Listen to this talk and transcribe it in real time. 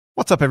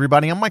What's up,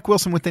 everybody? I'm Mike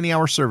Wilson with Any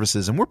Hour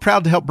Services, and we're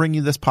proud to help bring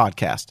you this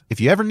podcast. If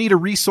you ever need a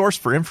resource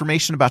for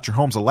information about your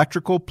home's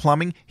electrical,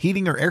 plumbing,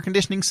 heating, or air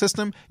conditioning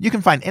system, you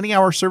can find Any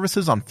Hour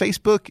Services on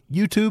Facebook,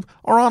 YouTube,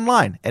 or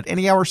online at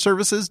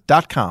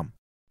anyhourservices.com.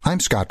 I'm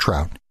Scott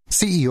Trout,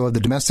 CEO of the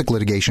domestic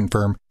litigation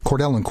firm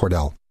Cordell &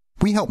 Cordell.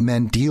 We help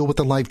men deal with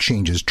the life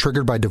changes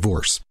triggered by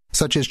divorce,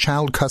 such as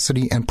child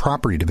custody and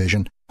property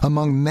division,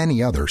 among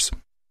many others.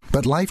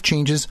 But life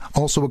changes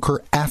also occur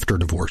after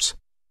divorce.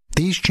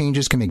 These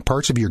changes can make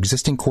parts of your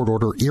existing court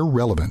order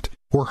irrelevant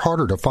or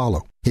harder to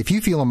follow. If you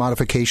feel a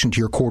modification to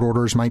your court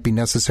orders might be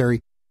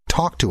necessary,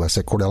 talk to us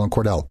at Cordell &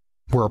 Cordell.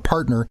 We're a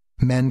partner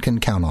men can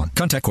count on.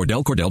 Contact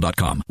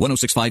CordellCordell.com,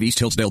 1065 East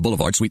Hillsdale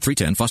Boulevard, Suite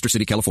 310, Foster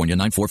City, California,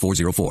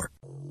 94404.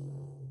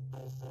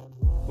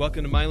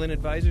 Welcome to Mylan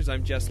Advisors.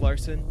 I'm Jess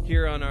Larson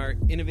here on our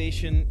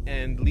Innovation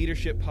and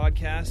Leadership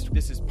podcast.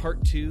 This is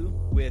part 2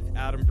 with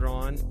Adam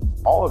Braun.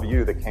 All of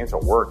you that came to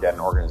work at an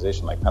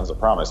organization like Pens of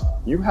Promise,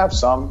 you have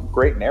some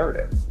great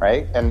narrative,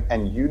 right?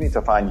 And you need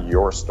to find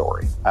your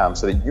story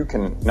so that you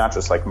can not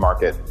just like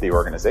market the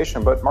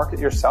organization, but market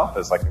yourself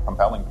as like a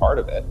compelling part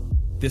of it.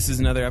 This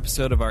is another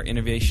episode of our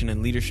Innovation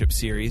and Leadership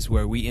series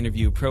where we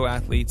interview pro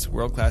athletes,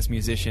 world-class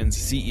musicians,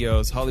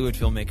 CEOs, Hollywood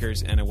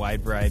filmmakers, and a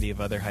wide variety of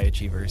other high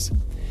achievers.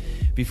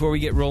 Before we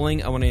get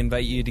rolling, I want to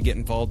invite you to get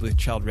involved with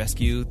Child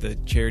Rescue, the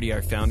charity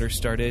our founders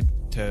started.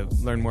 To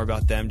learn more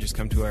about them, just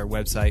come to our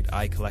website,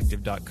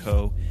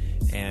 icollective.co,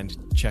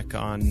 and check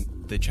on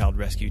the Child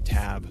Rescue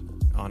tab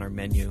on our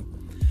menu.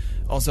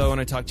 Also, I want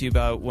to talk to you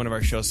about one of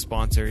our show's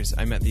sponsors.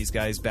 I met these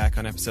guys back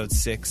on episode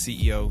 6.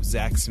 CEO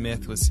Zach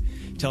Smith was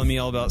telling me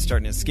all about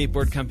starting a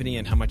skateboard company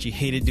and how much he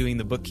hated doing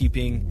the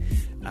bookkeeping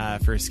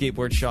for a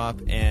skateboard shop,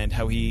 and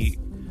how he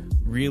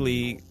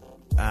really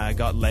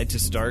got led to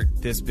start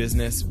this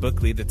business,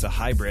 Bookly, that's a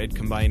hybrid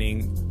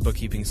combining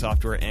bookkeeping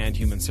software and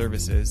human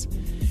services.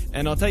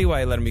 And I'll tell you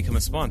why I let him become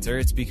a sponsor.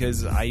 It's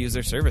because I use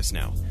their service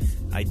now.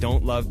 I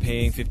don't love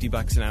paying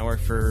 $50 an hour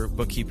for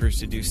bookkeepers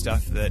to do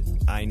stuff that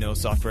I know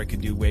software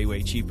could do way,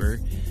 way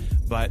cheaper.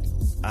 But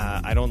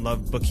I don't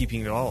love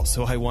bookkeeping at all.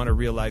 So I want a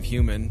real live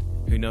human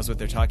who knows what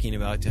they're talking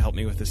about to help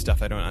me with the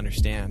stuff I don't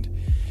understand.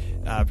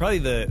 Probably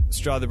the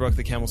straw that broke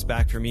the camel's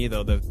back for me,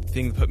 though, the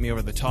thing that put me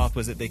over the top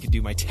was that they could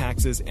do my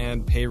taxes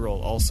and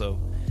payroll also.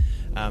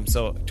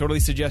 So totally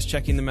suggest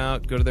checking them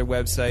out. Go to their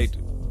website,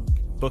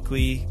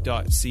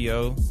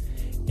 bookly.co,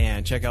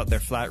 and check out their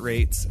flat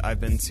rates. I've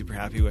been super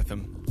happy with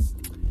them.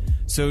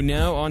 So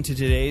now on to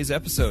today's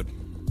episode.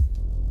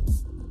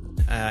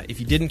 If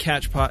you didn't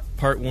catch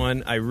part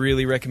 1, I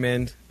really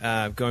recommend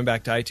going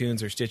back to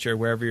iTunes or Stitcher,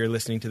 wherever you're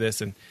listening to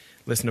this, and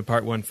listen to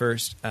part 1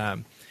 first.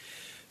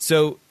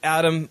 So,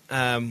 Adam,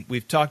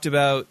 we've talked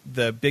about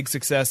the big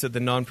success of the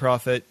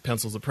nonprofit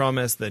Pencils of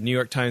Promise, the New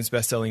York Times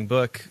bestselling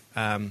book,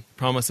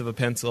 Promise of a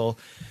Pencil,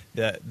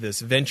 this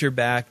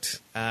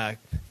venture-backed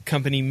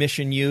company,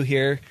 Mission U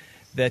here,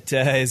 that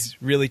is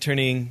really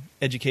turning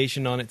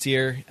education on its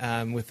ear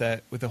with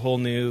a whole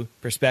new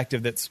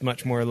perspective that's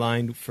much more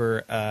aligned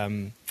for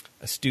a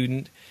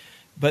student.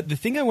 But the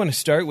thing I want to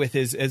start with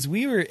is, as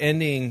we were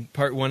ending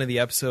part 1 of the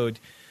episode,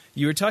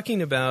 you were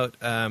talking about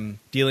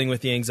dealing with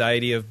the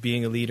anxiety of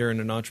being a leader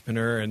and an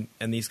entrepreneur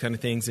and these kind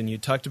of things, and you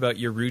talked about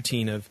your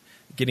routine of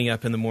getting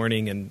up in the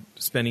morning and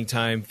spending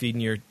time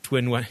feeding your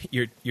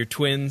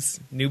twins,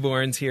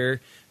 newborns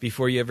here,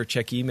 before you ever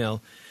check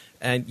email.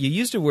 And you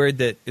used a word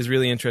that is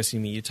really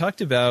interesting to me. You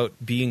talked about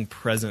being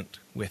present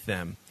with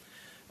them.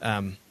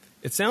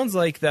 It sounds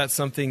like that's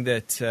something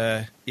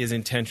that is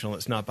intentional.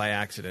 It's not by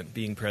accident,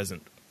 being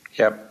present.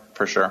 Yep,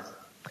 for sure.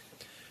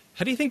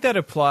 How do you think that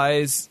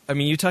applies? I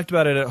mean, you talked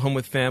about it at home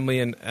with family,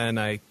 and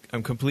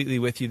I'm completely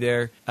with you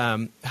there.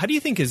 How do you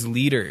think as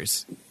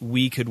leaders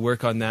we could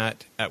work on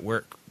that at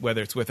work,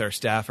 whether it's with our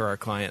staff or our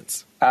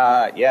clients?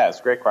 Yeah, it's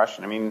a great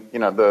question. I mean,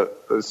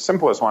 the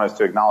simplest one is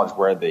to acknowledge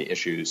where the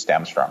issue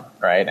stems from,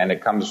 right? And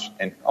it comes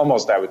in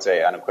almost, I would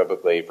say,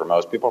 unequivocally for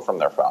most people from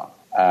their phone.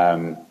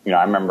 I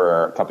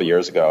remember a couple of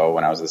years ago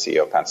when I was the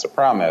CEO of Pens of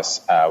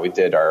Promise, we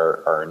did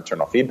our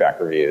internal feedback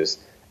reviews,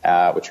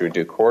 which we would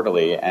do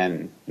quarterly.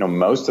 And,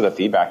 most of the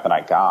feedback that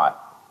I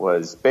got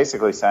was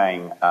basically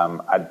saying,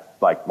 I'd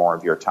like more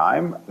of your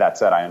time. That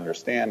said, I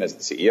understand as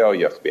the CEO,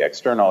 you have to be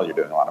external. You're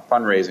doing a lot of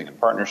fundraising and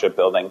partnership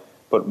building.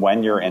 But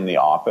when you're in the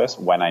office,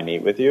 when I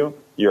meet with you,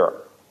 you're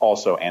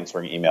also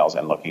answering emails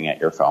and looking at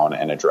your phone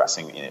and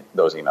addressing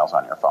those emails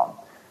on your phone.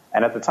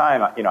 And at the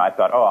time, I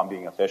thought, I'm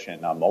being efficient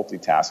and I'm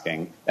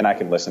multitasking and I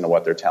can listen to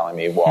what they're telling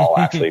me while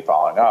actually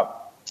following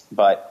up.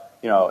 But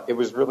it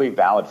was really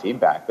valid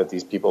feedback that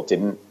these people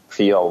didn't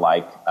feel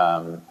like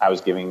I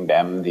was giving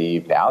them the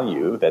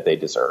value that they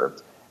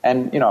deserved.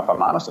 And, if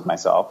I'm honest with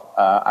myself,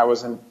 I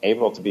wasn't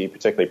able to be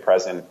particularly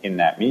present in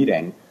that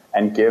meeting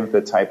and give the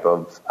type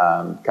of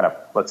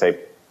let's say,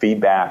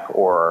 feedback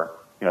or,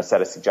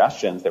 set of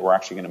suggestions that were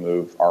actually going to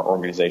move our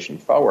organization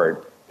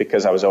forward,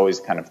 because I was always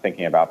kind of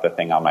thinking about the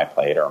thing on my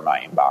plate or my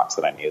inbox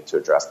that I needed to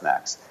address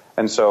next.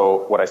 And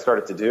so what I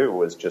started to do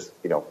was just,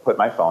 put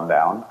my phone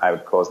down. I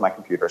would close my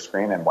computer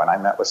screen. And when I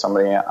met with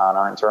somebody on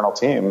our internal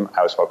team,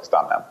 I was focused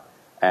on them.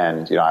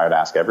 And, I would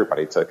ask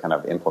everybody to kind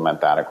of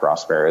implement that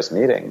across various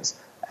meetings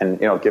and,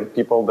 give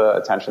people the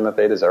attention that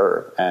they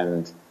deserve.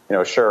 And,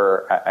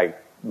 sure, I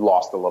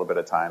lost a little bit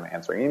of time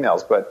answering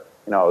emails, but,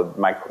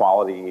 my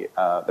quality,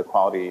 the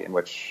quality in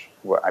which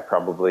I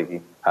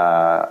probably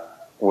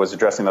was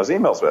addressing those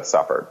emails with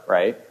suffered,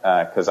 right?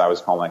 Because I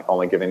was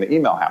only giving the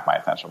email half my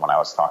attention when I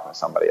was talking to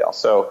somebody else.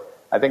 So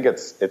I think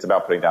it's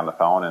about putting down the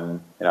phone.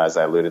 And, as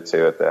I alluded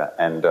to at the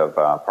end of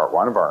part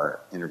one of our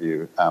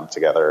interview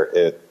together,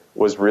 it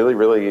was really,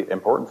 really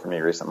important for me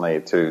recently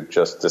to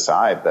just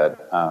decide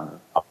that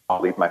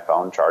I'll leave my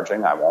phone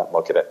charging. I won't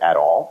look at it at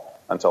all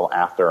until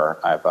after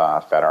I've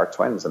fed our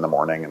twins in the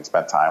morning and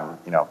spent time,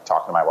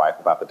 talking to my wife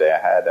about the day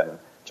ahead and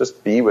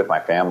just be with my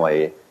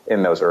family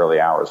in those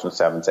early hours from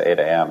 7 to 8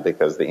 a.m.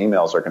 because the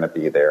emails are going to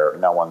be there.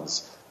 No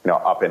one's,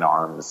 up in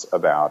arms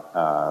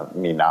about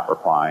me not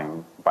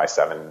replying by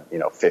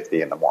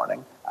 7:50 in the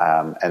morning.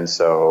 And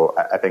so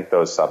I think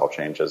those subtle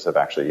changes have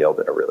actually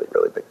yielded a really,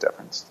 really big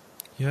difference.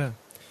 Yeah.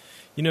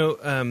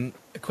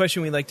 A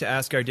question we like to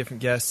ask our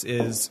different guests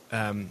is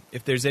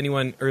if there's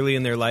anyone early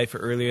in their life or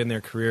early in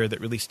their career that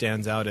really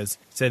stands out as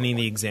setting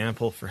the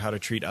example for how to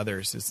treat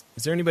others. Is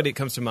there anybody that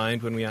comes to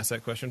mind when we ask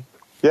that question?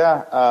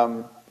 Yeah.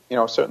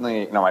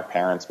 Certainly, my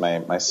parents,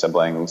 my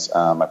siblings,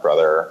 my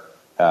brother,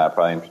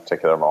 probably in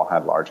particular, have all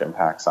had large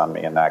impacts on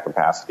me in that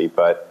capacity.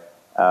 But,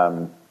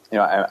 I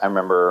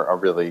remember a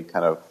really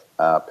kind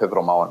of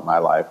pivotal moment in my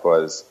life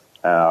was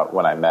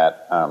when I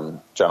met a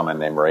gentleman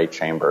named Ray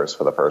Chambers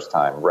for the first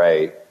time.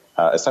 Ray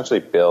essentially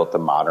built the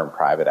modern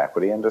private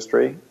equity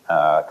industry.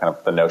 Kind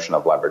of the notion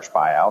of leveraged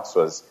buyouts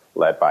was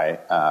led by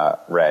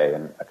Ray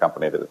and a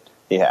company that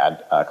he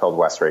had called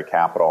Westray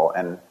Capital.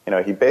 And,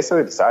 he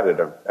basically decided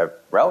at a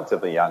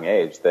relatively young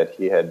age that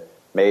he had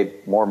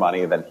made more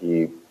money than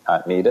he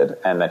needed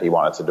and that he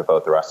wanted to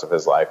devote the rest of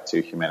his life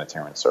to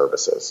humanitarian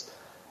services.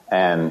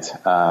 And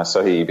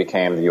so he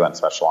became the UN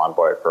Special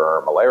Envoy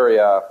for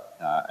malaria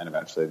and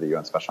eventually the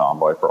UN Special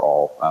Envoy for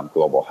all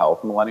global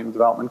health and Millennium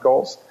Development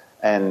Goals.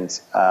 And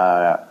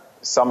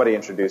somebody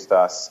introduced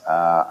us.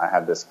 I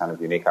had this kind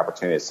of unique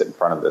opportunity to sit in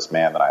front of this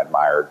man that I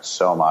admired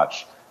so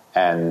much.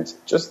 And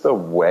just the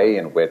way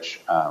in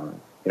which,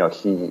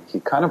 he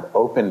kind of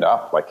opened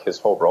up like his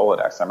whole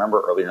Rolodex. I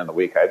remember earlier in the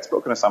week, I had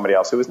spoken to somebody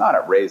else who was not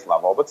at Ray's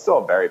level, but still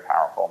a very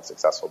powerful and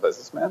successful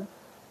businessman.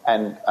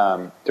 And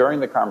during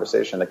the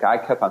conversation, the guy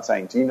kept on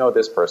saying, do you know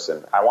this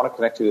person? I want to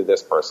connect you to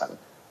this person.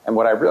 And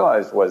what I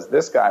realized was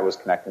this guy was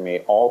connecting me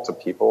all to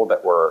people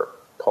that were,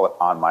 call it,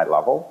 on my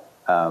level,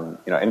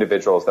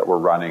 individuals that were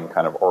running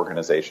kind of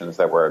organizations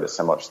that were at a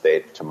similar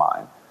stage to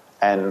mine.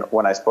 And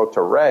when I spoke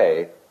to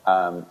Ray,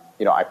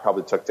 I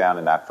probably took down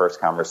in that first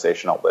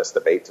conversational list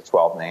of 8 to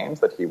 12 names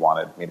that he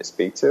wanted me to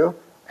speak to.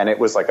 And it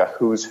was like a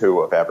who's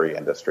who of every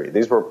industry.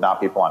 These were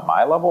not people on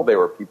my level. They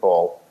were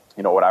people,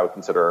 what I would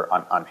consider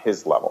on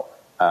his level.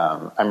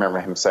 I remember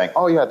him saying,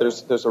 oh, yeah,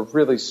 there's a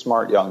really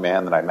smart young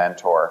man that I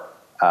mentor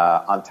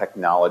on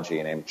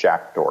technology named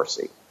Jack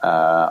Dorsey.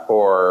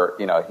 Or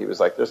he was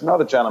like, there's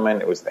another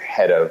gentleman. It was the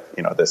head of,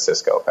 the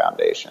Cisco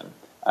Foundation,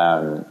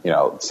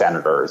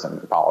 senators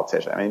and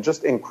politicians. I mean,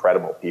 just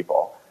incredible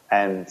people.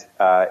 And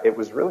it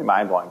was really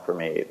mind-blowing for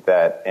me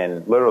that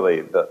in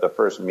literally the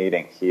first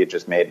meeting, he had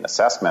just made an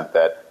assessment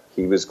that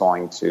he was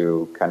going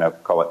to kind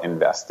of call it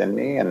invest in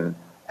me, and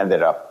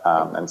ended up,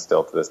 and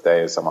still to this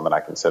day, is someone that I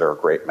consider a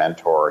great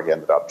mentor. He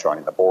ended up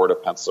joining the board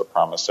of Pencils of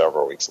Promise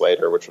several weeks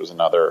later, which was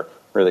another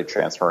really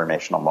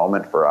transformational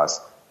moment for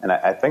us. And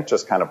I think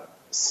just kind of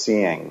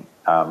seeing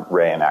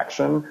Ray in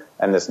action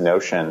and this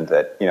notion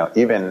that,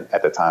 even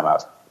at the time I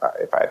was,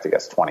 if I had to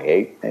guess,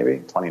 28,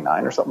 maybe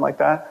 29 or something like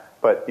that.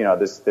 But,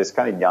 this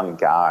kind of young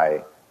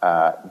guy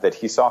that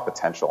he saw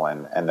potential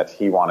in and that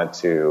he wanted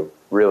to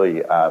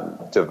really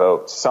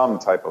devote some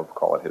type of,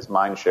 call it his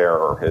mind share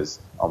or his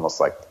almost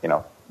like,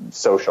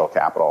 social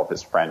capital of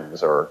his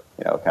friends or,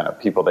 kind of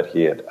people that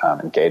he had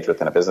engaged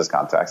with in a business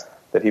context,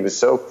 that he was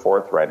so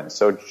forthright and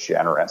so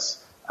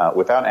generous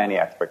without any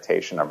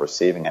expectation of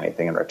receiving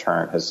anything in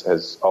return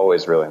has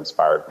always really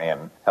inspired me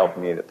and helped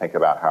me to think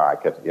about how I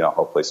could,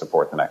 hopefully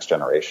support the next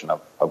generation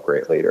of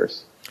great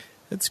leaders.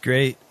 That's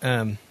great.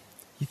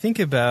 You think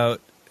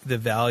about the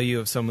value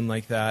of someone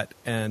like that,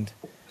 and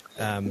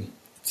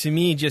to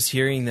me, just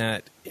hearing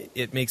that,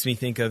 it makes me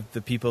think of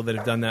the people that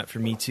have done that for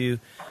me too,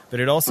 but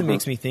it also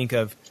makes me think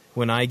of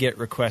when I get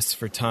requests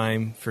for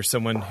time for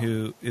someone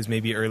who is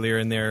maybe earlier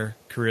in their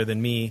career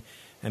than me,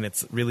 and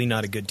it's really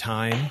not a good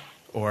time,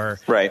 or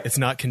it's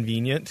not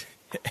convenient,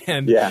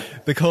 and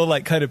the whole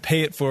kind of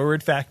pay it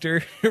forward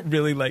factor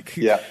really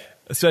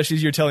especially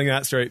as you're telling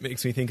that story, it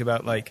makes me think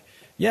about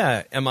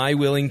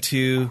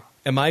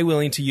am I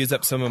willing to use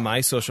up some of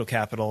my social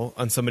capital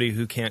on somebody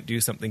who can't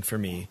do something for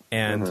me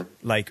and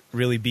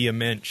really be a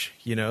mensch,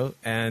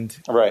 and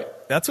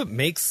that's what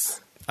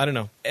makes, I don't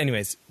know.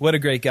 Anyways, what a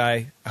great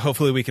guy.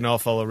 Hopefully we can all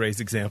follow Ray's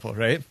example,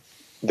 right?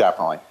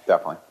 Definitely.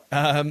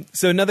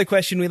 So another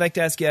question we like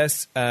to ask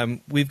guests,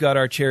 we've got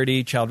our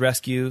charity, Child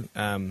Rescue.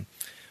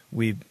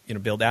 We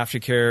build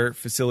aftercare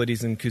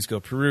facilities in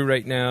Cusco, Peru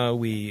right now.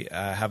 We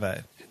have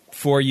a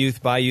for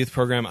youth, by youth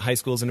program at high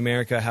schools in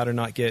America, How to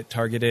Not Get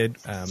Targeted.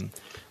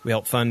 We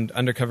help fund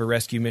undercover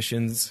rescue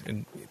missions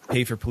and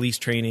pay for police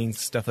training,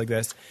 stuff like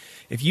this.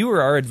 If you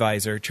were our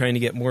advisor trying to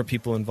get more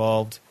people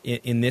involved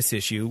in this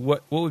issue,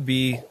 what would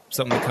be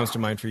something that comes to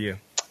mind for you?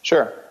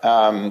 Sure.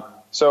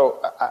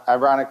 So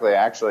ironically,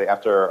 actually,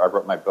 after I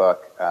wrote my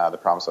book, The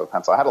Promise of a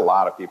Pencil, I had a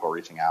lot of people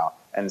reaching out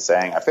and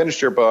saying, I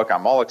finished your book.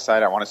 I'm all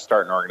excited. I want to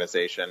start an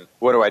organization.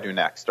 What do I do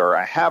next? Or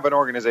I have an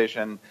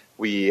organization.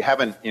 We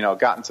haven't,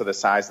 gotten to the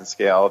size and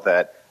scale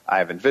that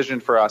I've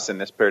envisioned for us in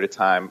this period of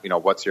time.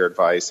 What's your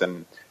advice?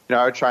 And,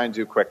 I would try and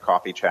do quick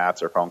coffee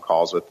chats or phone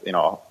calls with,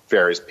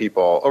 various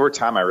people. Over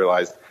time, I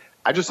realized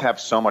I just have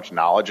so much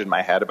knowledge in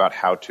my head about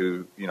how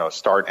to,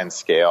 start and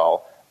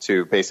scale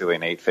to basically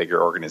an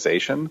 8-figure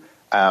organization.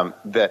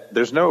 That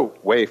there's no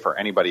way for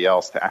anybody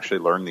else to actually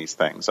learn these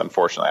things.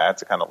 Unfortunately, I had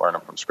to kind of learn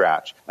them from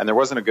scratch, and there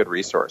wasn't a good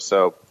resource.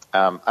 So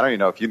I don't even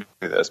know if you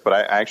knew this, but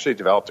I actually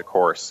developed a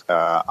course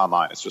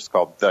online. It's just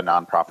called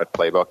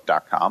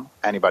thenonprofitplaybook.com.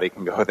 Anybody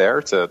can go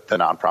there to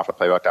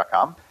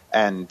thenonprofitplaybook.com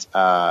and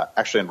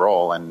actually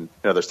enroll. And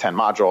there's 10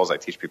 modules. I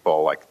teach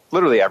people like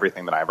literally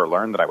everything that I ever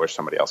learned that I wish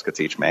somebody else could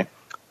teach me.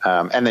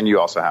 And then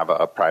you also have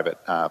a private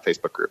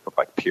Facebook group of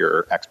like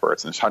peer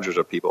experts, and there's hundreds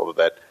of people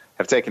that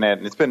have taken it,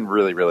 and it's been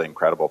really, really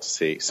incredible to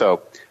see.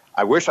 So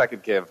I wish I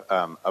could give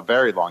a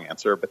very long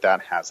answer, but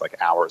that has like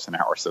hours and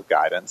hours of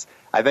guidance.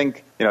 I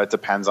think, it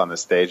depends on the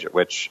stage at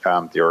which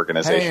the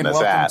organization is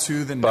at.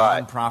 To the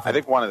but nonprofit. I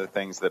think one of the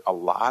things that a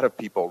lot of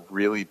people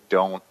really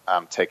don't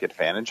take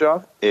advantage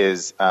of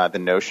is the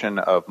notion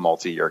of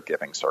multi-year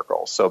giving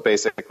circles. So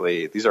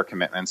basically, these are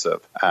commitments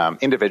of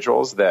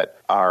individuals that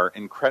are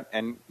and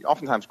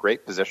oftentimes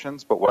great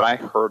positions. But what I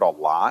heard a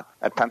lot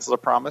at Pencils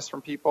of Promise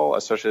from people,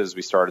 especially as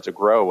we started to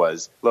grow,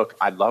 was, look,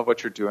 I love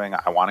what you're doing.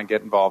 I want to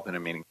get involved in a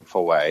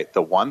meaningful way.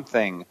 The one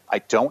thing I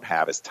don't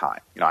have is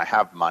time. I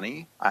have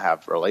money. I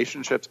have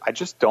relationships. I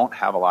just don't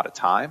have a lot of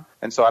time.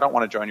 And so I don't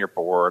want to join your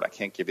board. I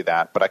can't give you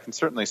that, but I can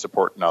certainly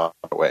support in other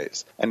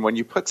ways. And when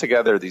you put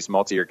together these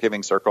multi-year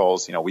giving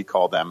circles, we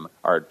call them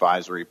our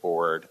advisory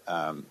board.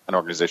 An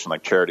organization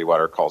like Charity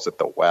Water calls it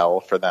the well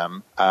for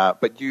them.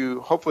 But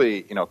you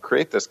hopefully,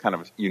 create this kind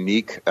of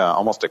unique,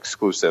 almost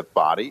exclusive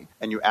body,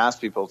 and you ask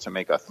people to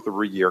make a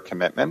 3-year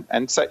commitment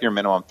and set your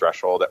minimum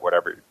threshold at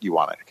whatever you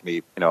want it. It can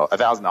be,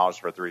 $1,000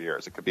 for 3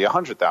 years. It could be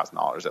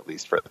 $100,000 at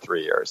least for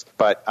 3 years.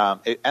 But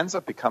it ends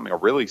up becoming a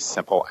really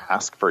simple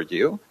ask for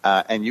you,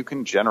 and you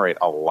can generate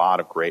a lot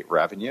of great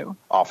revenue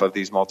off of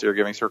these multi-year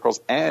giving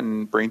circles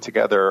and bring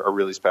together a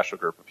really special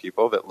group of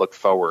people that look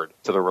forward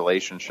to the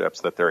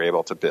relationships that they're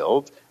able to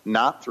build,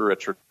 not through a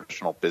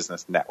traditional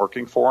business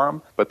networking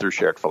forum, but through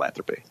shared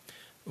philanthropy.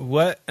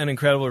 What an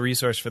incredible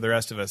resource for the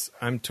rest of us.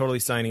 I'm totally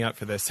signing up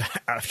for this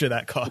after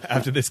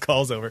this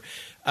call's over.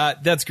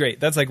 That's great.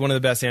 That's like one of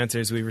the best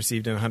answers we've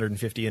received in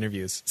 150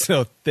 interviews.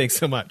 So thanks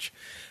so much.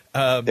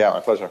 Yeah,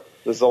 my pleasure.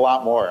 There's a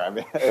lot more. I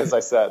mean, as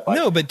I said, I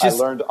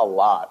learned a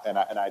lot, and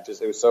I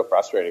just, it was so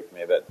frustrating for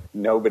me that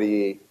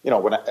nobody,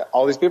 when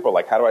all these people are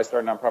like, how do I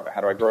start a nonprofit?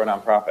 How do I grow a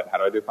nonprofit? How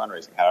do I do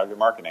fundraising? How do I do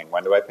marketing?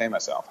 When do I pay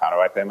myself? How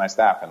do I pay my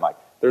staff? And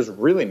there's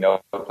really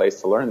no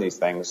place to learn these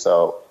things.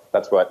 So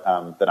that's what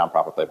the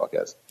Nonprofit Playbook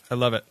is. I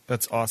love it.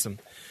 That's awesome.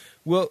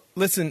 Well,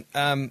 listen,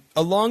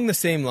 along the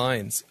same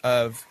lines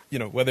of,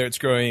 whether it's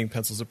growing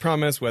Pencils of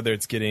Promise, whether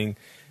it's getting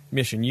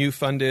Mission U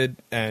funded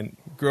and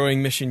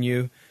growing Mission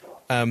U,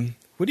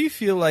 what do you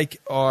feel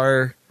like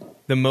are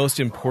the most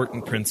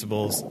important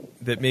principles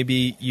that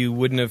maybe you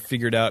wouldn't have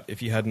figured out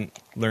if you hadn't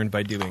learned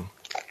by doing?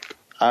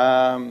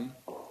 That's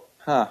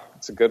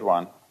a good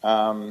one.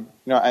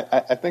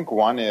 I think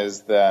one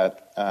is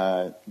that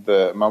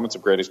the moments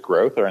of greatest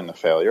growth are in the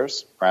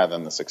failures rather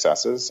than the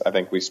successes. I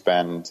think we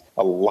spend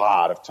a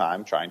lot of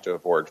time trying to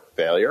avoid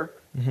failure,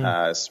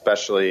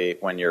 especially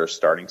when you're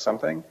starting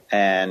something.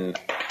 And,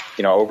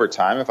 over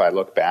time, if I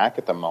look back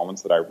at the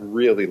moments that I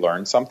really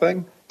learned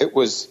something, it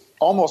was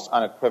almost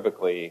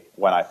unequivocally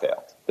when I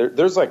failed.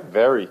 There's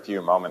very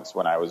few moments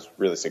when I was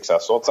really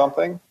successful at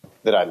something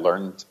that I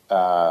learned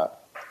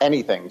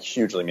anything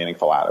hugely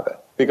meaningful out of it.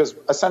 Because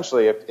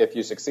essentially, if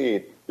you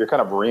succeed, you're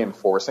kind of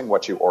reinforcing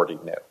what you already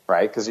knew,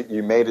 right? Because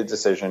you made a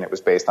decision, it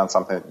was based on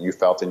something that you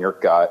felt in your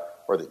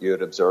gut or that you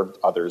had observed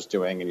others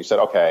doing, and you said,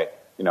 okay,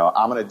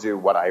 I'm going to do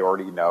what I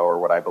already know or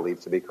what I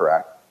believe to be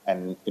correct.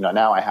 And,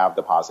 now I have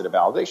the positive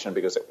validation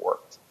because it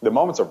worked. The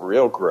moments of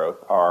real growth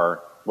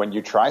are when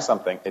you try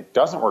something, it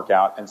doesn't work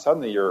out, and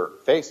suddenly you're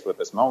faced with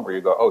this moment where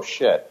you go, oh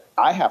shit,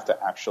 I have to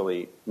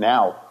actually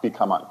now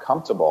become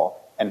uncomfortable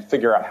and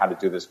figure out how to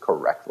do this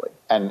correctly.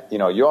 And,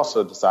 you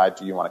also decide,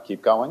 do you want to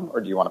keep going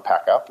or do you want to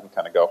pack up and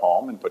kind of go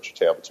home and put your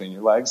tail between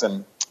your legs?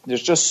 And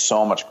there's just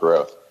so much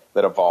growth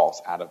that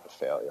evolves out of the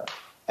failure.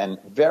 And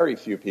very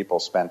few people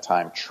spend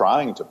time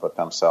trying to put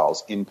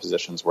themselves in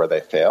positions where they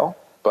fail.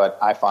 But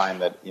I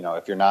find that,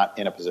 if you're not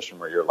in a position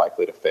where you're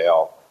likely to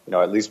fail,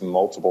 at least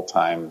multiple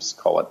times,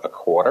 call it a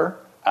quarter,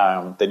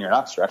 then you're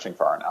not stretching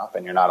far enough,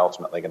 and you're not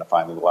ultimately going to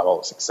find the level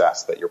of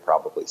success that you're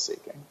probably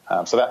seeking.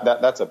 So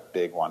that's a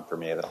big one for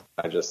me that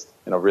I just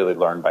really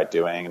learned by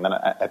doing. And then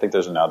I think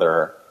there's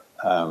another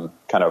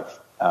kind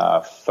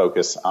of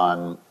focus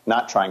on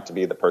not trying to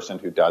be the person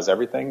who does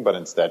everything, but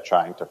instead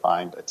trying to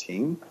find a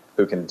team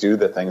who can do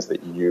the things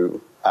that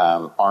you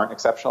aren't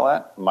exceptional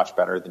at much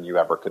better than you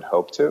ever could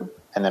hope to,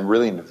 and then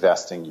really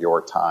investing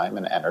your time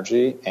and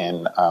energy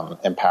in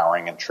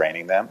empowering and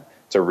training them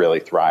to really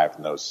thrive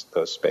in those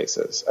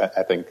spaces.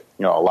 I think,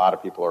 a lot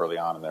of people early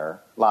on in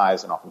their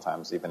lives, and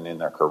oftentimes even in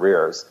their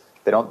careers,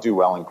 they don't do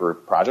well in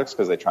group projects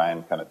because they try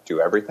and kind of do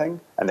everything,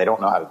 and they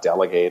don't know how to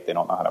delegate. They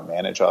don't know how to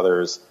manage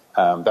others.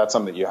 That's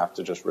something that you have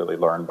to just really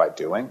learn by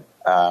doing.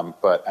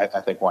 But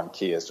I think one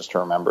key is just to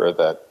remember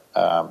that,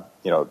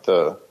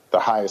 the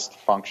highest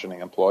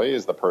functioning employee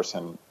is the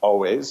person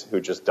always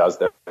who just does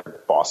their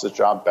boss's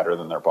job better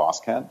than their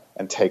boss can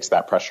and takes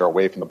that pressure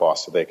away from the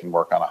boss so they can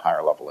work on a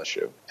higher level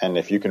issue. And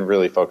if you can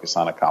really focus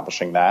on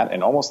accomplishing that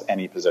in almost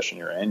any position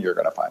you're in, you're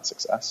going to find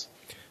success.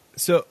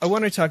 So I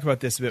want to talk about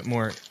this a bit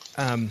more.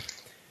 The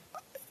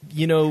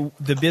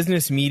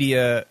business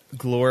media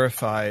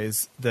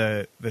glorifies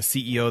the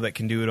CEO that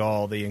can do it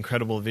all, the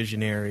incredible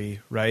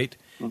visionary, right?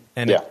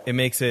 And it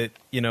makes it,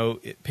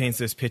 it paints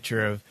this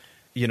picture of,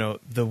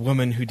 the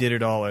woman who did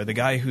it all or the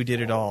guy who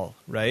did it all,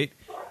 right?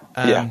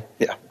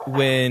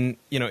 When,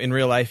 in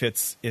real life,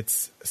 it's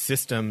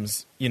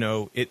systems,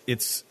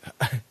 it's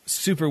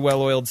super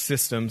well-oiled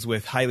systems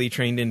with highly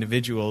trained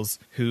individuals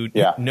who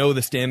know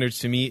the standards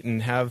to meet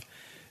and have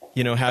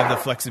the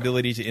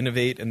flexibility to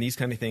innovate and these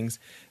kind of things.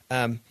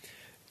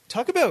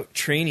 Talk about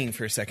training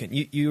for a second.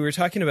 You were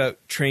talking about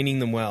training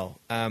them well.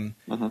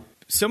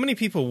 So many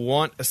people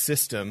want a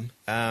system,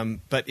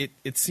 but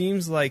it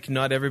seems like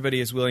not everybody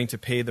is willing to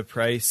pay the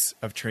price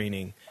of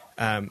training.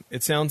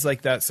 It sounds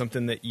like that's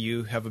something that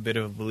you have a bit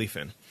of a belief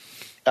in.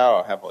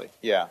 Oh, heavily.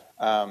 Yeah.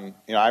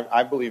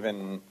 I believe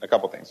in a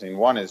couple things.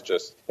 One is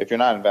just if you're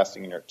not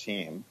investing in your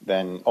team,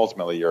 then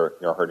ultimately you're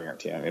hurting your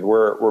team.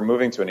 We're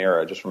moving to an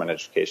era just from an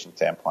education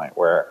standpoint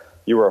where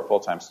you were a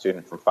full-time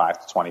student from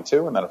 5 to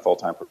 22 and then a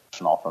full-time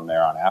professional from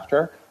there on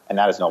after. And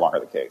that is no longer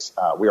the case.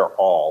 We are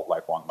all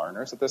lifelong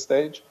learners at this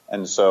stage.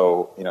 And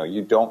so,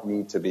 you don't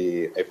need to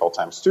be a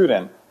full-time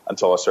student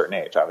until a certain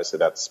age. Obviously,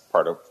 that's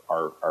part of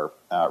our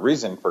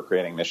reason for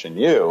creating Mission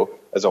U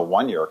as a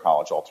 1-year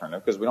college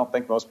alternative, because we don't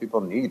think most people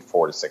need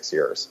 4 to 6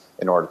 years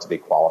in order to be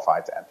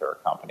qualified to enter a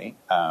company.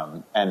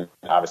 And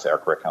obviously, our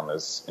curriculum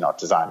is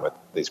designed with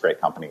these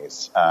great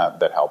companies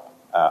that help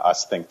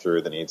us think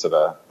through the needs of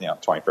the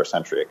 21st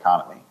century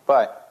economy.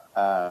 But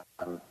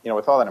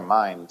with all that in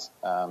mind,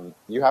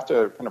 you have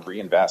to kind of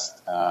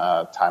reinvest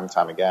time and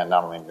time again,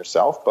 not only in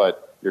yourself,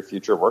 but your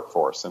future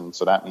workforce. And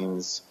so that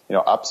means,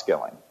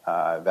 upskilling.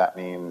 That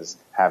means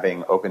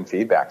having open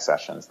feedback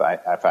sessions.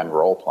 I find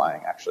role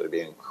playing actually to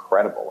be an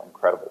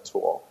incredible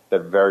tool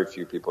that very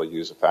few people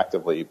use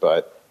effectively.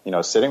 But,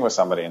 sitting with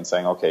somebody and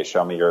saying, okay,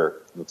 show me your,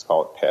 let's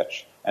call it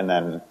pitch. And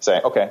then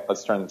say, okay,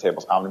 let's turn the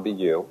tables. I'm going to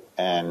be you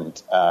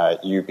and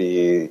you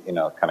be,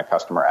 kind of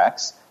customer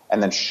X.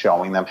 And then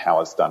showing them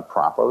how it's done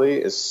properly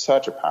is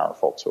such a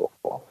powerful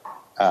tool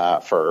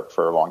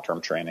for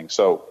long-term training.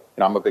 So,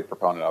 I'm a big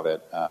proponent of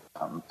it,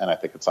 and I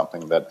think it's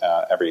something that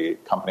every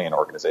company and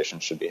organization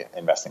should be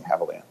investing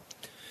heavily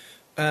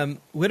in.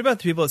 What about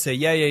the people that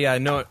say, I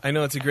know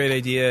it's a great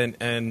idea,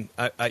 and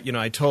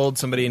I told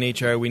somebody in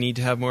HR we need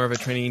to have more of a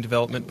training and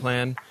development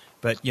plan,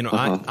 but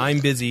I'm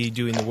busy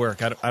doing the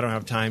work. I don't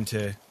have time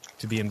to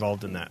be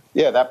involved in that.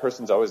 Yeah, that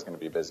person's always going to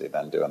be busy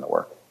then doing the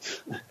work.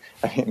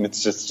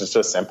 It's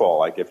just simple.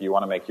 Like if you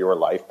want to make your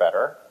life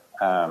better,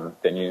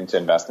 then you need to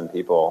invest in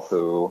people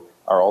who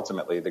are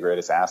ultimately the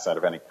greatest asset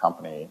of any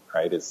company,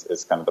 right?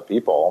 Is kind of the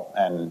people.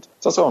 And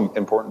it's also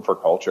important for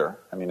culture.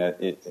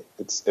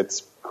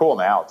 It's cool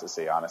now to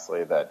see,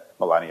 honestly, that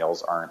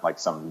millennials aren't like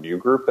some new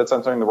group that's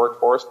entering the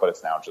workforce, but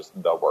it's now just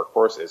the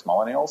workforce is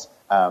millennials.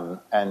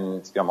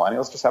 And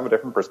millennials just have a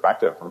different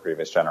perspective from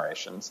previous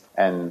generations.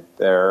 And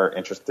they're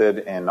interested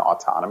in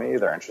autonomy.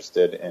 They're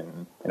interested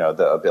in,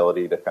 the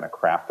ability to kind of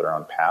craft their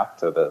own path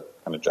to the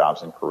kind of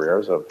jobs and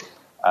careers of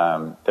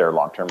their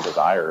long-term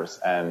desires.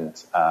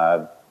 And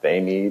they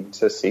need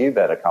to see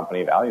that a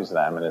company values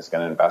them and is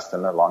going to invest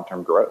in their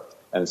long-term growth.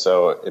 And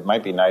so it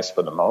might be nice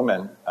for the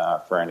moment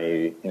for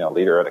any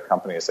leader at a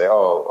company to say,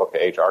 oh,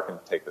 okay, HR can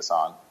take this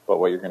on. But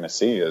what you're going to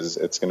see is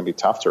it's going to be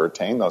tough to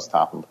retain those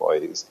top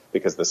employees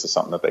because this is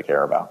something that they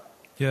care about.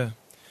 Yeah.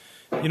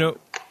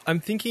 I'm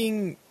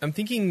thinking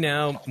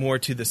now more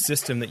to the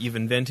system that you've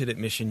invented at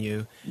Mission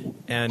U.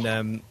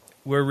 And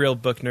we're real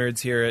book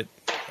nerds here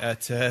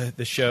at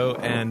the show,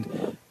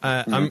 and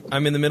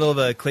I'm in the middle of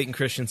a Clayton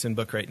Christensen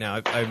book right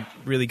now. I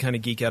really kind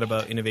of geek out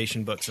about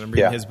innovation books, and I'm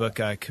reading his book,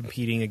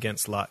 Competing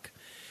Against Luck.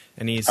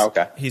 And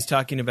he's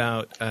talking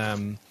about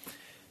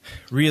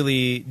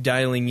really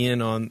dialing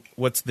in on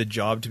what's the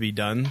job to be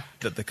done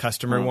that the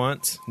customer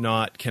wants,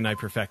 not can I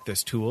perfect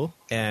this tool,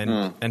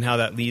 and how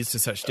that leads to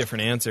such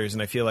different answers.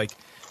 And I feel like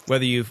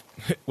whether you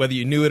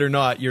knew it or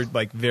not, you're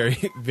like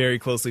very, very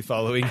closely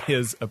following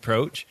his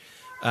approach.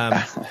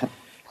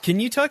 Can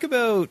you talk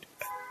about,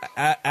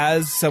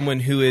 as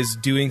someone who is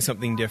doing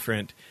something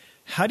different,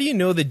 how do you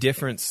know the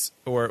difference,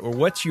 or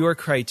what's your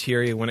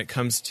criteria when it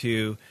comes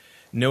to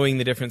knowing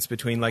the difference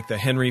between like the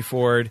Henry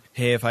Ford,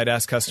 hey, if I'd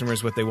asked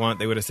customers what they want,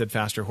 they would have said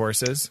faster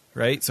horses,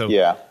 right? So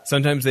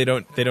sometimes they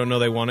don't know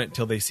they want it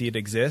until they see it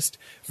exist,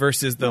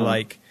 versus the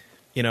like,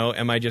 you know,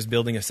 am I just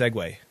building a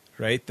Segway,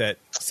 right? That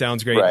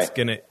sounds great. Right. It's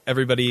gonna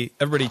everybody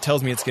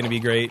tells me it's gonna be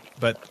great,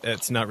 but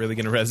it's not really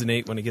gonna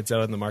resonate when it gets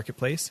out in the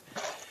marketplace.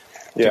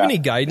 Do you have any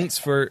guidance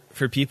for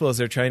people as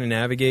they're trying to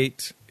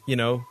navigate, you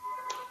know,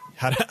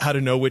 how to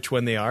know which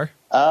one they are?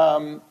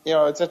 You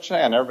know, it's interesting.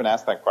 I've never been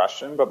asked that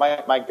question, but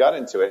my gut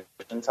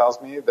intuition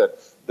tells me that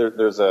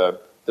there's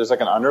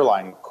like an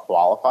underlying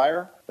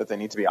qualifier that they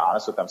need to be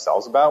honest with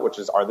themselves about, which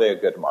is, are they a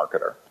good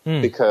marketer?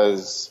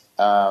 Because,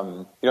 you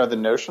know, the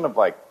notion of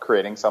like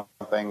creating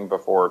something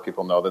before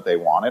people know that they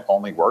want it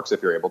only works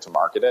if you're able to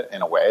market it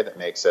in a way that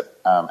makes it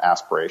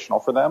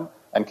aspirational for them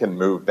and can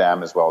move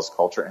them as well as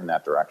culture in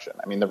that direction.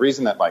 I mean, the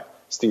reason that like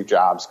Steve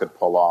Jobs could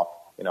pull off,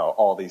 you know,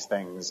 all these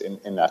things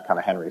in that kind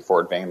of Henry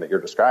Ford vein that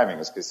you're describing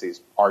is because he's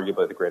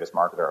arguably the greatest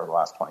marketer of the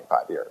last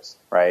 25 years,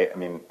 right? I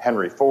mean,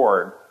 Henry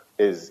Ford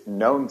is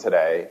known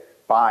today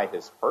by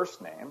his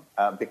first name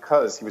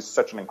because he was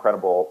such an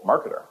incredible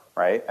marketer,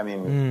 right? I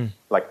mean,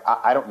 like,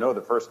 I don't know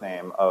the first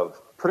name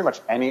of pretty much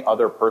any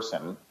other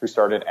person who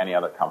started any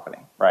other company,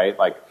 right?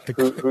 Like,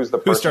 who's the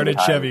person who started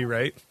behind Chevy,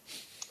 right?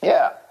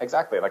 Yeah,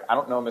 exactly. Like, I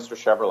don't know Mr.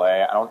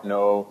 Chevrolet. I don't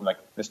know, like,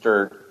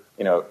 Mr.,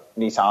 you know,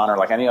 Nissan or,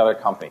 like, any other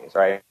companies,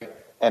 right?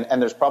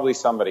 And there's probably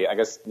somebody, I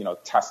guess, you know,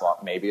 Tesla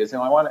maybe is the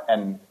only one.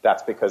 And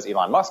that's because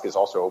Elon Musk is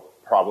also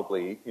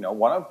probably, you know,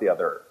 one of the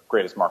other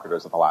greatest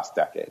marketers of the last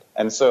decade.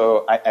 And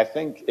so I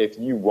think if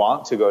you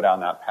want to go down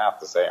that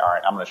path to say, all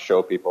right, I'm going to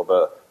show people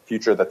the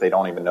future that they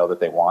don't even know that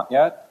they want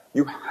yet,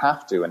 you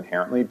have to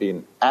inherently be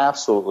an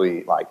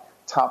absolutely, like,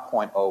 top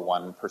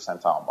 0.01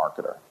 percentile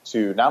marketer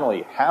to not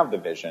only have the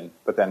vision,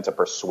 but then to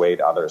persuade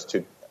others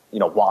to, you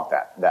know, want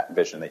that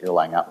vision that you're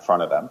laying out in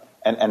front of them.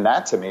 And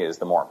that to me is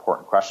the more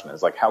important question,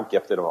 is like, how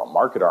gifted of a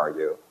marketer are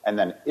you? And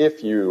then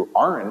if you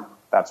aren't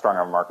that strong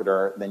of a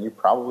marketer, then you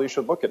probably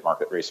should look at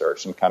market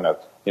research and kind of,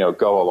 you know,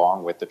 go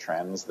along with the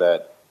trends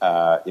that,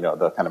 you know,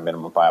 the kind of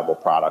minimum viable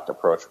product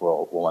approach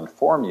will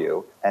inform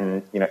you.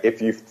 And, you know,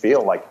 if you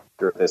feel like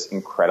you're this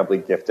incredibly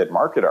gifted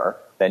marketer,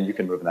 then you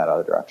can move in that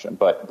other direction.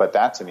 But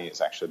that to me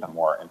is actually the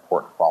more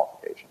important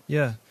qualification.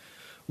 Yeah.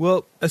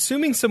 Well,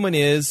 assuming someone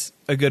is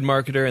a good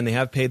marketer and they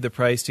have paid the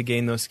price to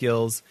gain those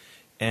skills,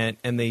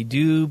 and they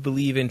do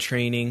believe in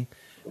training,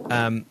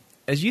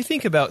 as you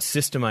think about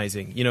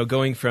systemizing, you know,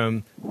 going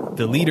from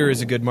the leader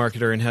is a good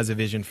marketer and has a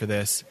vision for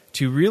this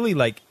to really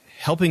like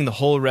helping the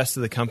whole rest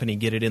of the company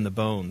get it in the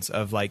bones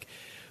of like,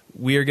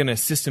 we are going to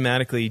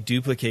systematically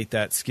duplicate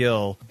that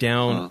skill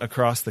down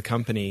across the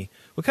company.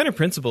 What kind of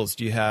principles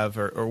do you have,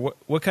 or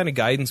what kind of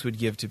guidance would you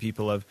give to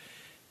people of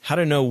how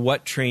to know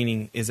what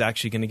training is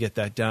actually going to get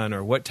that done,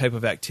 or what type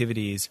of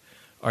activities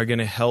are going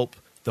to help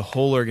the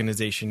whole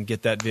organization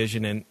get that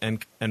vision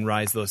and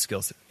rise those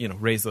skills, you know,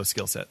 raise those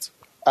skill sets?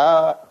 You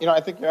know, I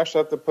think you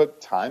actually have to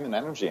put time and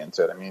energy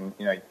into it. I mean,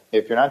 you know,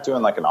 if you're not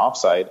doing like an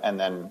offsite, and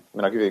then, I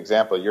mean, I'll give you an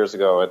example. Years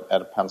ago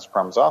at a Pens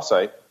Proms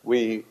offsite,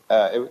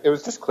 it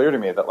was just clear to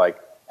me that like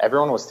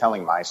everyone was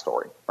telling my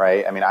story,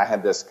 right? I mean, I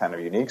had this kind of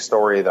unique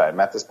story that I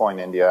met this boy in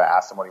India,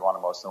 asked him what he wanted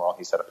most in the world.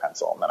 He said a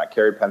pencil. And then I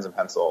carried pens and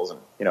pencils and,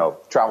 you know,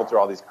 traveled through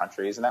all these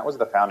countries. And that was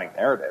the founding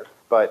narrative.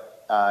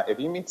 But if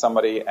you meet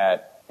somebody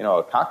at, you know,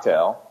 a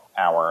cocktail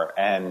hour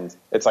and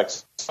it's like,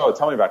 so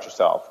tell me about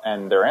yourself.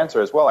 And their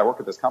answer is, well, I work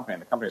at this company,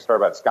 and the company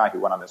started by this guy who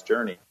went on this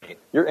journey.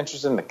 You're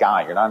interested in the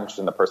guy. You're not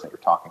interested in the person that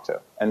you're talking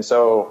to. And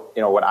so,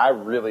 you know, what I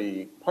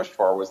really pushed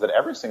for was that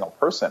every single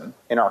person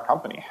in our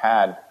company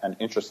had an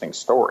interesting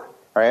story,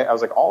 right? I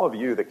was like, all of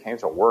you that came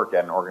to work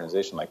at an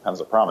organization like Pens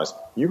of Promise,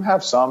 you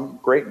have some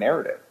great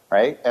narrative,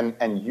 right?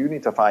 And you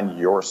need to find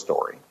your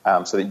story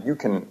so that you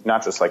can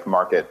not just like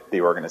market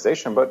the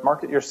organization, but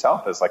market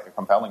yourself as like a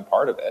compelling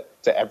part of it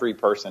to every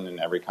person in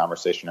every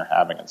conversation you're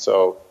having. And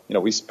so, you know,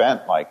 we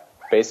spent like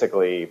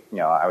basically, you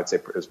know, I would say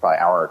it was probably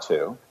an hour or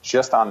two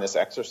just on this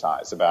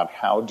exercise about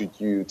how do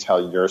you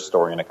tell your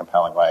story in a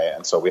compelling way.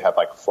 And so we had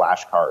like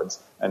flashcards,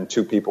 and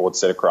two people would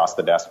sit across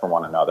the desk from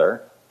one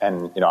another.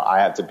 And, you know, I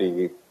had to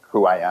be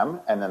who I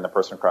am, and then the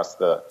person across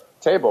the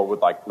table would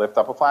like lift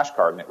up a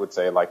flashcard, and it would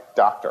say like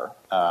doctor,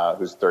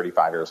 who's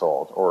 35 years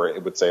old, or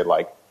it would say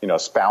like, you know,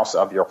 spouse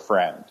of your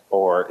friend,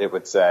 or it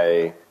would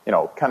say, you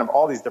know, kind of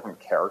all these different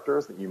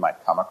characters that you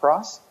might come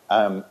across.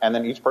 And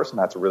then each person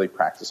had to really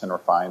practice and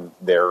refine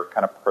their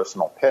kind of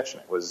personal pitch.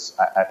 And it was,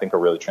 I think, a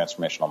really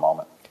transformational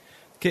moment.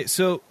 Okay.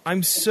 So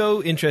I'm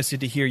so interested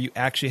to hear you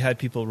actually had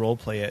people role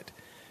play it,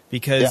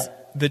 because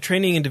the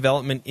training and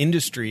development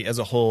industry as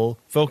a whole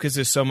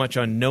focuses so much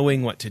on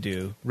knowing what to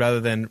do rather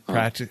than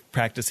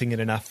practicing it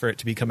enough for it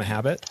to become a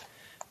habit.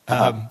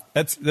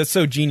 That's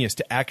so genius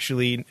to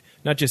actually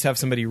not just have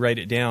somebody write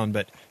it down,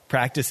 but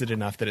practice it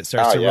enough that it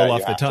starts to roll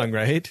off the tongue,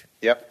 right?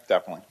 Yep,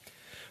 definitely.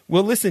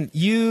 Well, listen,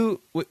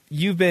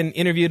 you've been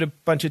interviewed a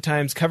bunch of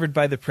times, covered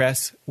by the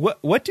press.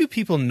 What do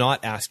people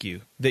not ask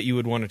you that you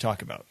would want to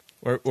talk about?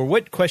 Or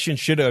what questions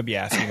should I be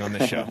asking on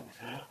this show?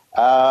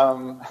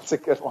 That's a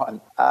good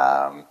one.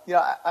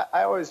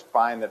 I always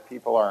find that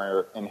people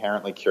are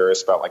inherently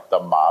curious about like the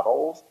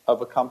model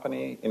of a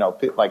company.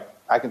 Like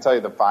I can tell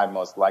you the 5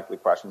 most likely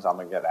questions I'm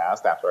going to get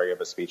asked after I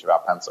give a speech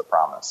about Pencil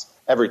Promise.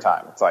 Every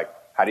time it's like,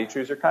 how do you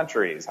choose your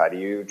countries? How do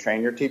you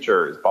train your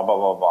teachers? Blah, blah,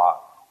 blah, blah.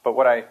 But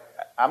what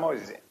I'm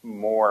always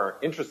more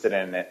interested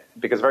in it,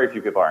 because very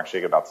few people are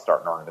actually about to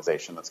start an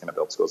organization that's going to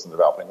build schools in the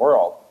developing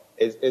world,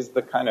 is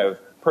the kind of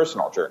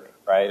personal journey,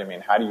 right? I mean,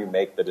 how do you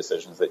make the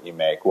decisions that you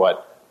make?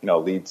 What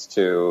leads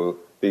to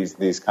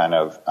these kind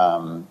of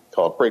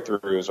called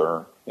breakthroughs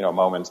or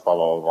moments, blah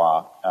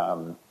blah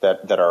blah,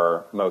 that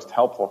are most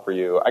helpful for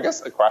you. I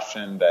guess a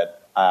question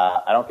that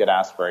I don't get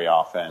asked very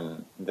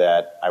often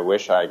that I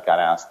wish I got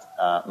asked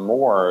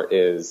more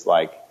is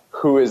like,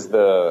 who is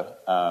the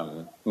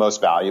most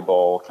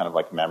valuable kind of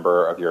like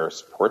member of your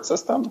support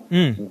system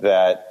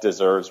that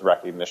deserves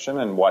recognition,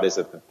 and what is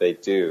it that they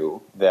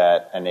do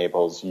that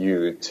enables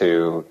you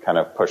to kind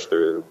of push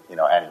through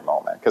any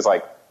moment? Because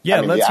like.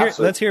 Yeah,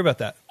 let's hear about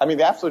that. I mean,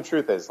 the absolute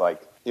truth is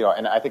like,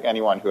 and I think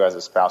anyone who has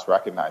a spouse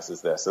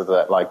recognizes this, is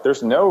that like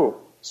there's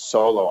no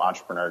solo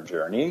entrepreneur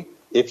journey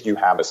if you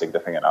have a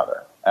significant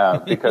other.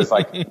 Because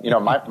like,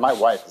 my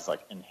wife is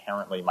like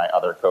inherently my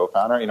other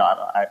co-founder.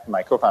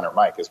 My co-founder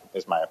Mike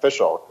is my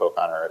official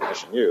co-founder at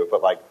Mission U,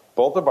 but like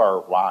both of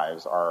our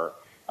wives are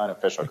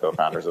unofficial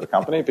co-founders of the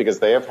company because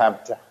they have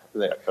had to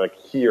like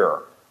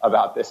hear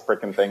about this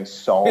freaking thing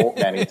so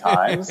many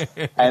times,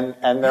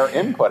 and their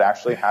input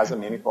actually has a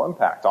meaningful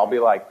impact. I'll be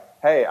like,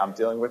 hey, I'm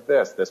dealing with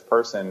this. This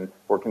person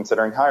we're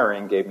considering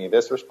hiring gave me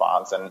this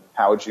response, and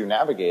how would you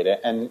navigate it?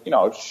 And,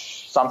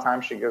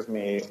 sometimes she gives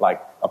me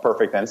like a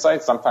perfect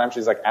insight. Sometimes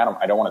she's like, Adam,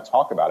 I don't want to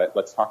talk about it.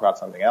 Let's talk about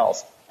something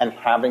else. And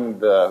having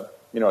the,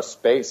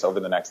 space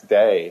over the next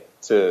day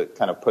to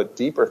kind of put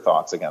deeper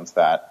thoughts against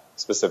that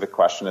specific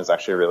question is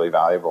actually really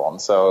valuable. And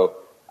so,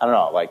 I don't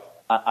know, like,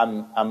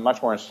 I'm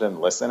much more interested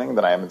in listening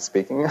than I am in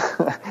speaking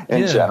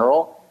in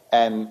general.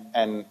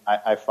 And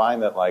I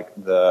find that like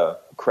the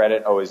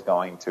credit always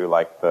going to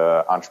like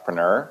the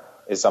entrepreneur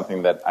is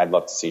something that I'd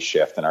love to see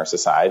shift in our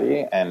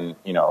society. And,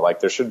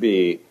 like there should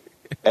be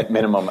at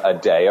minimum a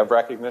day of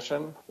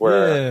recognition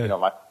where,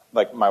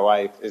 my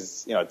wife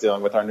is,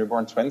 dealing with our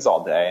newborn twins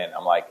all day. And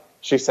I'm like,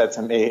 she said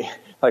to me,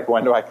 like,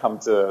 when do I come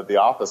to the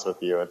office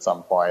with you at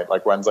some point?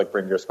 Like, when's like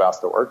bring your spouse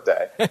to work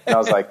day? And I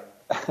was like,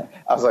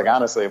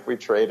 honestly, if we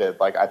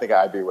traded, like, I think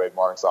I'd be way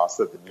more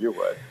exhausted than you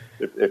would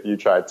if you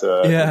tried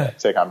to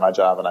take on my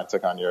job and I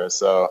took on yours.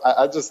 So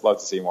I'd just love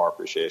to see more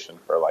appreciation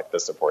for like the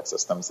support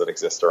systems that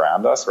exist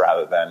around us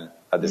rather than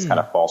this kind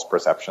of false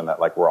perception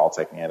that like we're all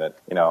taking it,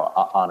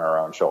 on our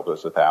own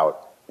shoulders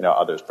without,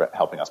 others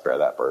helping us bear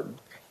that burden.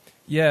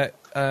 Yeah.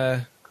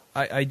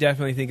 I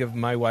definitely think of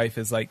my wife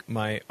as like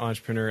my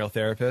entrepreneurial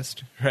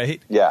therapist,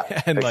 right? Yeah,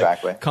 and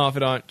exactly. Like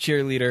confidant,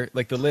 cheerleader,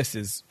 like the list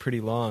is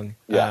pretty long.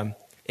 Yeah.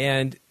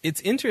 And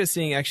it's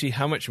interesting, actually,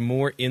 how much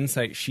more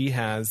insight she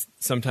has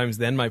sometimes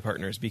than my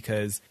partners,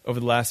 because over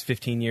the last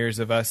 15 years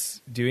of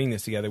us doing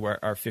this together,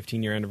 our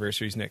 15-year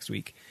anniversary is next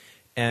week,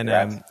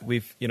 and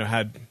we've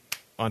had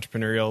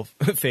entrepreneurial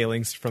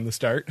failings from the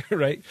start,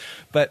 right?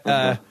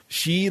 But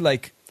she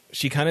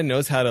kind of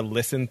knows how to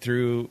listen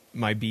through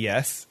my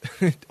BS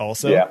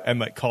also, and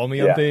like call me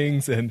on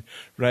things, and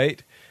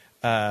right.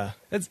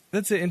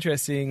 That's an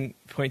interesting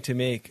point to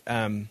make.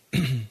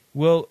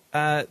 Well,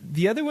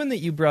 the other one that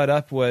you brought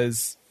up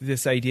was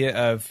this idea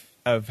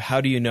of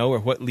how do you know, or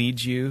what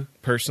leads you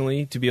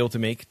personally to be able to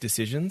make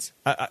decisions.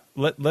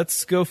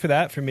 Let's go for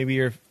that for maybe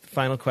your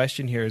final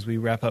question here as we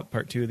wrap up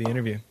part 2 of the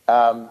interview.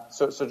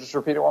 So just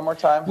repeat it one more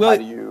time. Well, how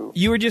do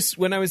you were just,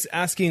 when I was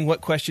asking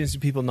what questions do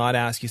people not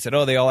ask, you said,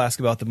 they all ask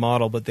about the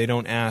model, but they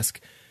don't ask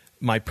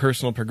my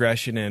personal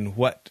progression and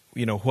what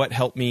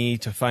helped me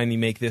to finally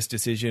make this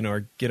decision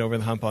or get over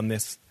the hump on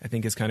this, I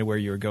think is kind of where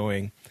you were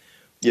going.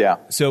 Yeah.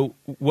 So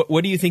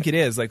what do you think it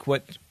is? Like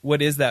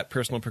what is that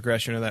personal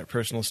progression or that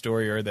personal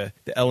story or the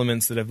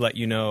elements that have let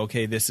you know,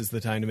 okay, this is the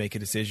time to make a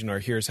decision, or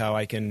here's how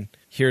I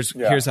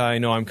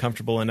know I'm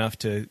comfortable enough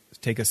to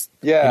take a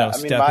step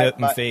out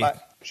in faith?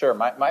 Sure.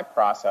 My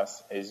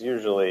process is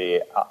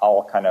usually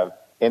I'll kind of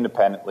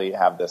independently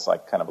have this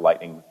like kind of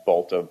lightning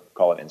bolt of,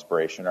 call it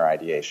inspiration or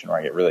ideation, where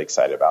I get really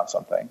excited about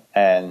something.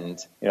 And,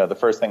 the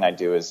first thing I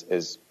do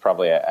is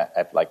probably I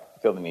like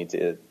feel the need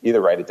to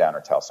either write it down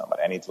or tell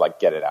somebody. I need to like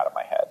get it out of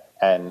my head.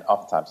 And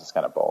oftentimes it's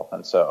kind of both.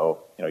 And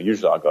so,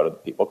 usually I'll go to the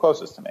people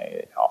closest to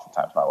me,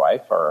 oftentimes my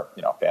wife or,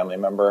 a family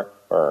member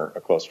or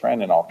a close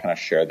friend, and I'll kind of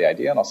share the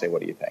idea and I'll say,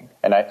 what do you think?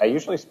 And I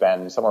usually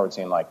spend somewhere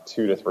between like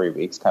 2 to 3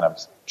 weeks kind of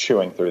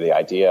chewing through the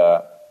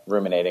idea,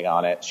 ruminating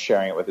on it,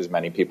 sharing it with as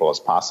many people as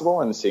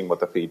possible, and seeing what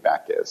the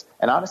feedback is.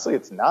 And honestly,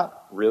 it's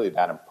not really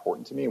that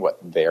important to me what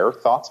their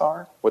thoughts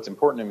are. What's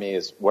important to me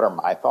is what are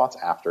my thoughts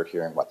after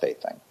hearing what they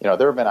think.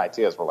 There have been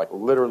ideas where like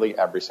literally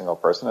every single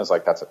person is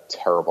like, that's a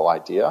terrible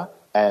idea.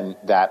 And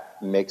that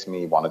makes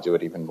me want to do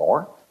it even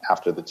more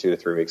after the 2 to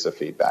 3 weeks of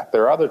feedback.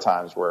 There are other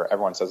times where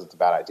everyone says it's a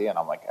bad idea, and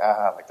I'm like,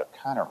 like they're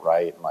kind of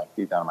right. And like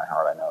deep down in my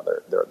heart, I know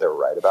they're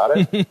right about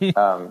it.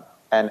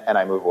 and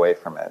I move away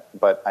from it.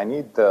 But I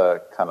need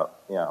the kind of,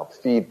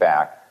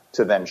 feedback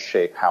to then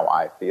shape how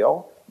I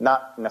feel,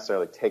 not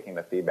necessarily taking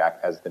the feedback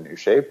as the new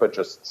shape, but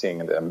just seeing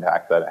the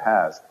impact that it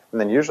has. And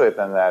then usually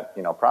within that,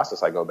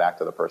 process, I go back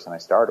to the person I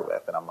started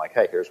with, and I'm like,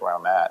 hey, here's where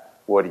I'm at.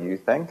 What do you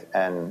think?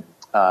 And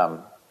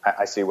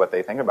I see what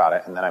they think about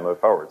it, and then I move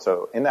forward.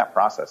 So in that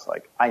process,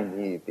 I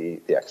need the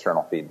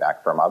external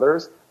feedback from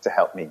others to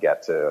help me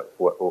get to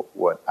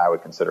what I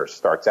would consider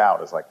starts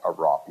out as a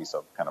raw piece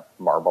of kind of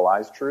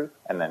marbleized truth.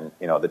 And then,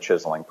 the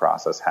chiseling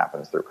process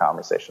happens through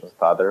conversations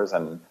with others.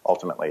 And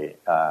ultimately,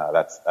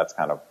 that's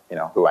kind of,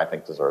 who I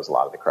think deserves a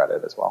lot of the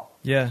credit as well.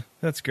 Yeah,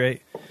 that's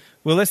great.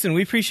 Well, listen,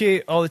 we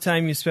appreciate all the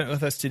time you spent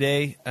with us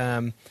today.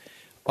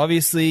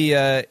 Obviously,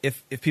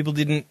 if people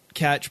didn't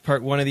catch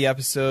part 1 of the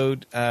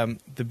episode,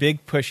 the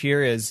big push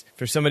here is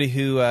for somebody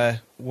who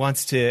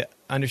wants to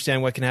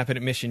understand what can happen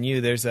at Mission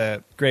U. There's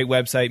a great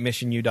website,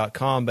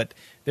 missionu.com, but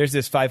there's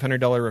this $500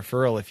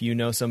 referral if you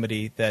know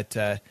somebody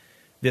that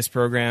this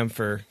program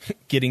for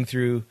getting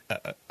through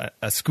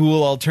a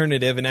school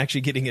alternative and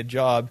actually getting a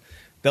job,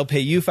 they'll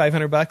pay you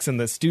 $500 and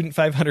the student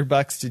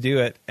 $500 to do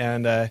it.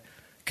 And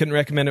couldn't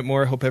recommend it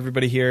more. Hope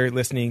everybody here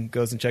listening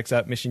goes and checks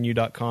out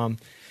missionu.com.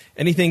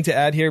 Anything to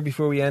add here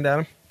before we end,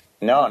 Adam?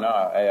 No,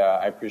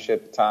 I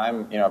appreciate the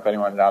time. If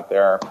anyone out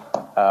there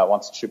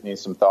wants to shoot me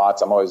some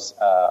thoughts, I'm always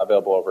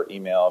available over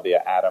email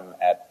via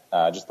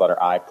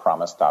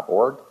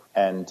adam@promise.org.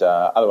 And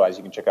otherwise,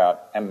 you can check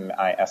out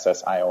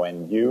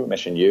MISSIONU,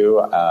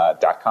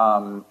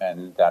 missionu.com,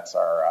 and that's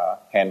our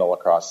handle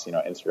across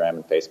Instagram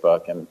and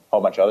Facebook and a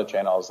whole bunch of other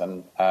channels.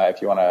 And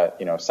if you want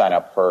to sign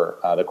up for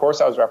the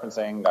course I was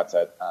referencing, that's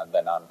at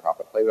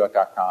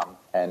thenonprofitplaybook.com.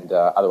 And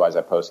otherwise,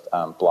 I post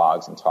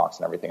blogs and talks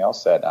and everything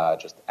else at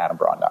just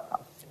adambraun.com.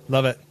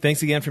 Love it.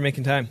 Thanks again for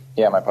making time.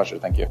 Yeah, my pleasure.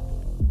 Thank you.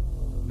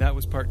 That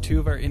was part 2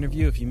 of our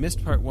interview. If you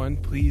missed part 1,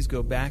 please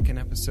go back an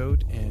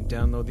episode and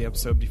download the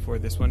episode before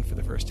this one for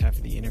the first half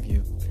of the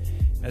interview.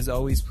 As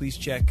always, please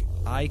check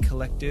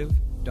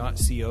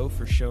icollective.co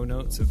for show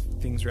notes of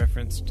things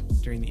referenced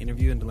during the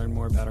interview and to learn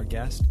more about our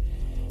guest.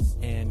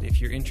 And if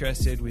you're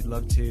interested, we'd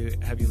love to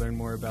have you learn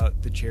more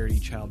about the charity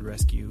Child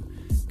Rescue.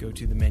 Go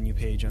to the menu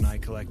page on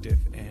iCollective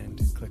and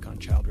click on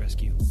Child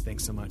Rescue.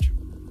 Thanks so much.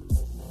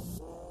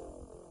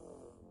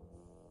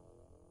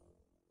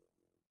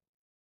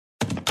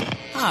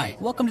 Hi,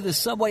 welcome to the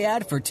Subway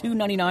ad for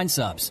 $2.99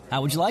 subs.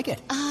 How would you like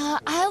it?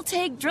 I'll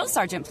take Drill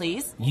Sergeant,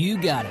 please. You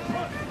got it.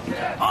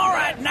 All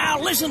right, now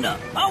listen up.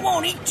 I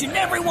want each and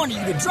every one of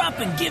you to drop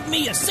and give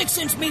me a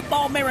 6-inch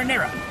meatball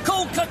marinara,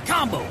 cold cut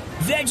combo,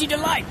 veggie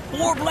delight,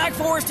 or Black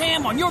Forest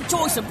ham on your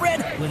choice of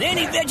bread with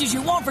any veggies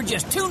you want for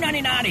just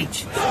 $2.99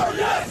 each. Sir,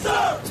 yes,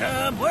 sir!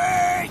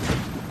 Subway!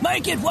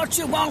 Make it what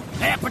you want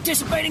at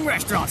participating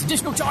restaurants.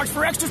 Additional charge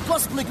for extras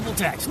plus applicable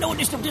tax. No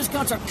additional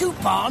discounts or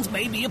coupons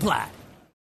may be applied.